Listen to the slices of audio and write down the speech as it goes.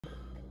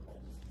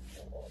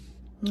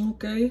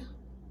Okay.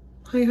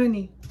 Hi,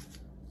 honey.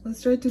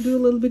 Let's try to do a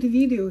little bit of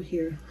video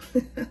here.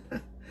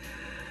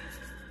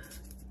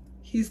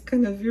 He's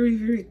kind of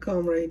very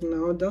calm right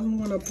now. Doesn't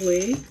want to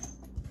play,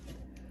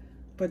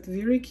 but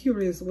very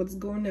curious what's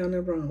going on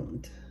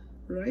around.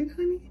 Right,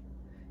 honey?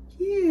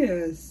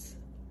 Yes.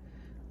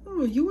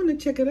 Oh, you want to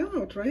check it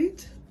out,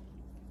 right?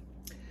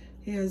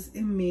 He has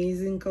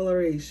amazing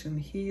coloration.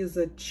 He is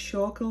a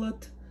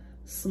chocolate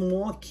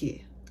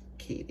smoky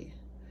kitty.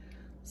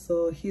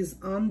 So his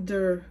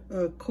under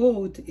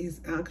coat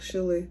is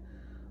actually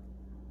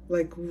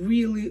like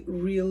really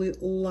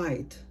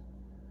light.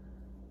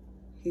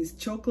 He's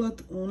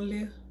chocolate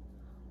only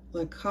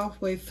like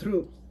halfway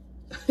through.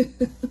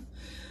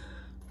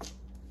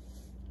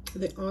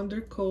 The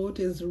undercoat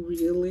is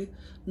really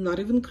not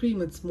even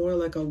cream, it's more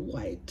like a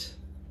white.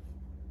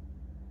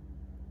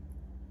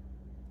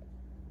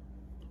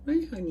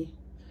 Right, honey?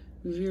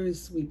 Very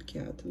sweet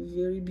cat,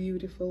 very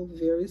beautiful,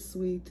 very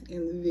sweet,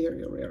 and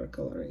very rare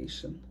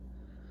coloration.